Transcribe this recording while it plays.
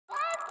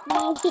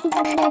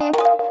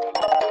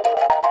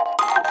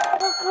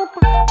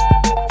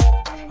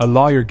A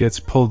lawyer gets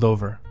pulled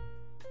over.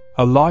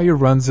 A lawyer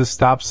runs a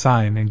stop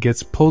sign and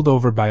gets pulled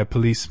over by a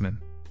policeman.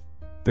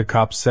 The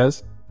cop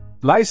says,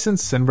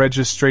 "License and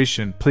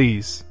registration,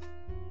 please."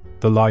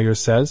 The lawyer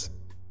says,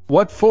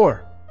 "What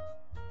for?"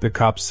 The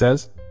cop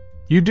says,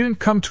 "You didn't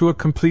come to a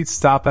complete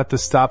stop at the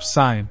stop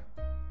sign."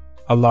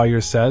 A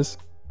lawyer says,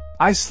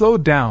 "I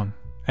slowed down,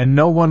 and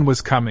no one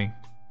was coming."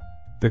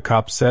 The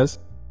cop says,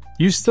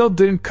 "You still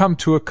didn't come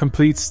to a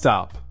complete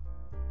stop.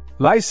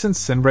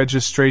 License and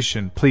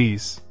registration,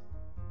 please."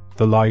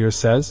 The lawyer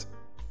says,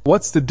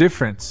 "What's the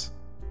difference?"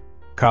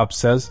 Cop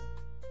says,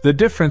 "The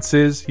difference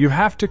is you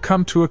have to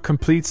come to a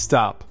complete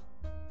stop.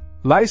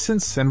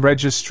 License and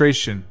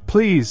registration,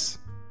 please."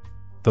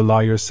 The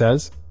lawyer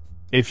says,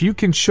 "If you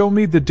can show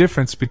me the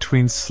difference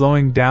between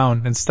slowing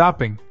down and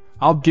stopping,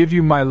 I'll give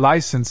you my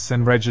license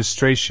and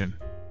registration."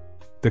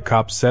 The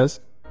cop says,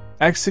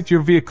 "Exit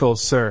your vehicle,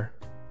 sir."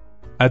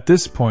 At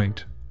this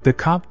point, the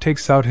cop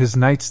takes out his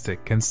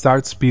nightstick and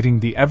starts beating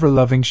the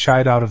ever-loving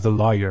shite out of the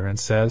lawyer and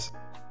says,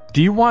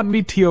 "Do you want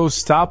me to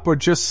stop or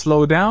just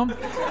slow down?"